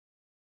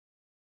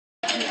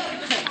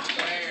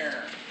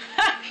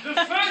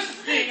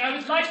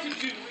like to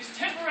do as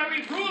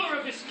temporary ruler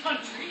of this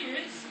country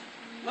is...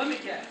 Let me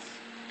guess.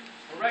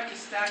 Erect a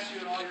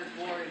statue in all your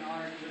glory and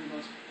honor to the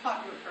most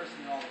popular person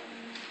in all of it.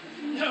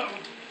 No.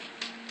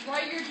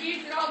 Write your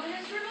views in all the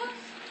history books?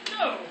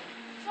 No.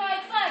 Fly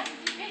flags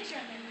with your picture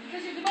on them,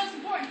 because you're the most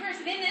important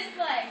person in this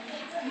play.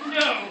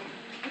 No.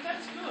 But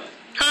that's good.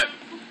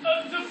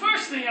 The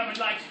first thing I would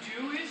like to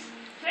do is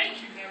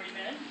thank you, Mary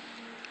Lynn.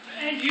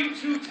 And you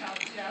too, Town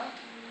Scout.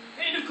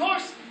 And of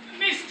course,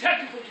 Miss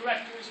Technical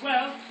Director as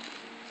well.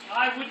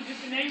 I wouldn't have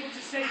been able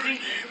to save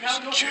England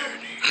without your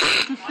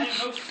help. I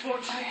am most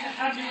fortunate to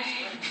have you as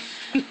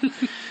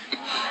friends.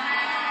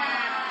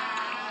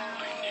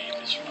 My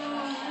name is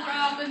Oh,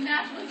 Robin,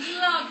 that was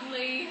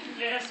lovely.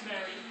 Yes,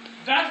 Mary.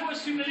 That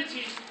was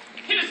humility.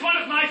 It is one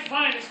of my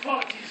finest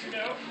qualities, you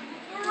know.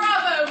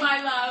 Bravo,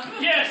 my love.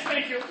 Yes,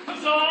 thank you.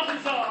 Huzzah,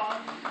 huzzah.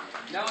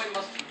 Now we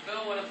must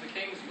fulfill one of the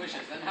king's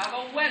wishes and have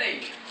a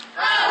wedding.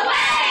 A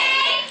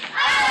wedding!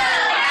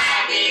 Oh,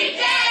 happy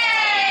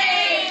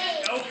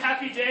day! Oh,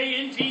 happy day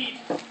indeed.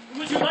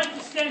 Would you like to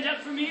stand up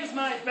for me as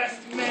my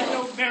best man,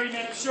 oh, merry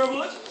man of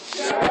Sherwood?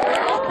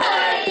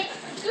 Hi.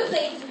 Good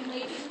ladies and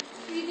ladies,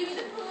 you do me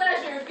the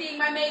pleasure of being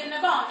my maiden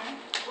of honor.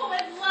 Oh,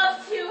 I'd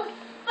love to,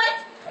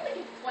 but let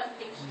me get one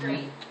thing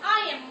straight.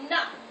 I am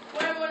not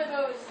wearing one of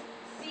those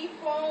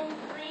seafoam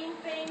green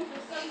things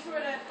with some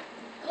sort of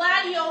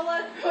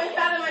gladiola going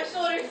out of my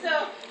shoulder,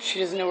 so... She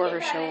doesn't know where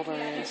her shoulder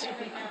is.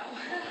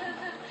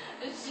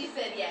 She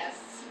said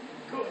yes.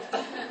 Good.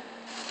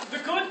 The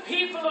good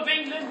people of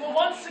England will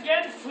once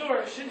again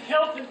flourish in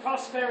health and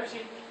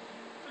prosperity.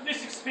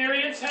 This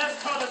experience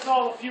has taught us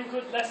all a few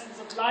good lessons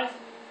of life,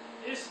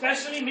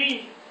 especially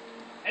me.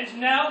 And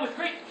now, with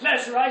great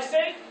pleasure, I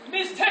say,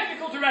 Miss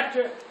Technical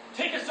Director,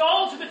 take us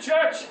all to the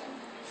church.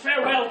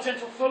 Farewell,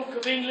 gentlefolk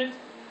of England.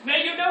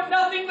 May you know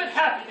nothing but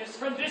happiness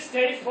from this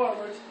day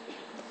forward.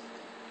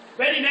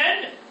 Ready,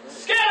 men?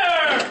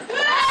 Scatter!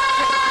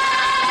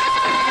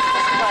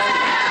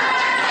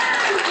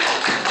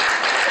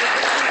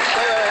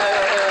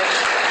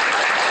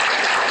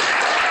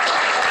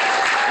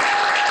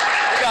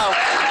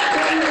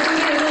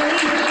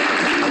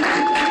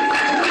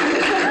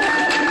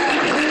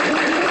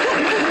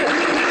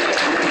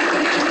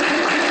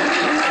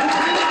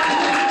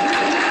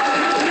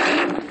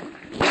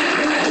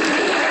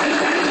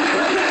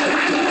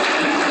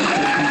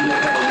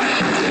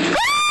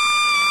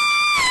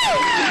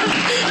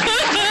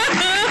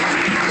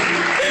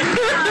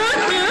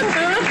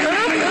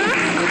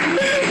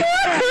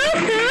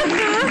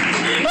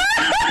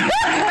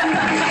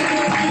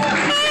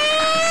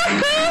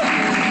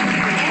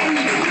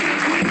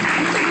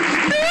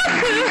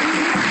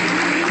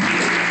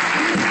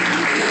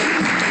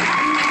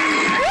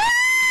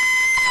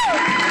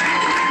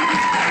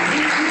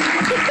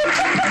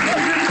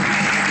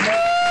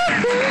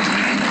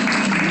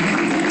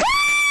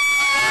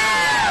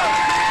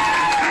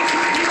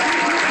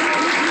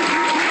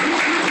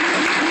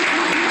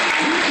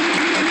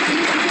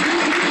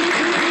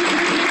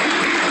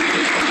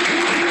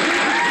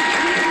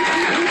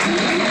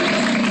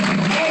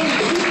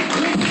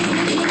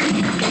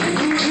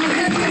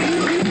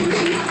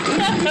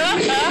 Ha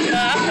ha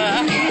ha ha!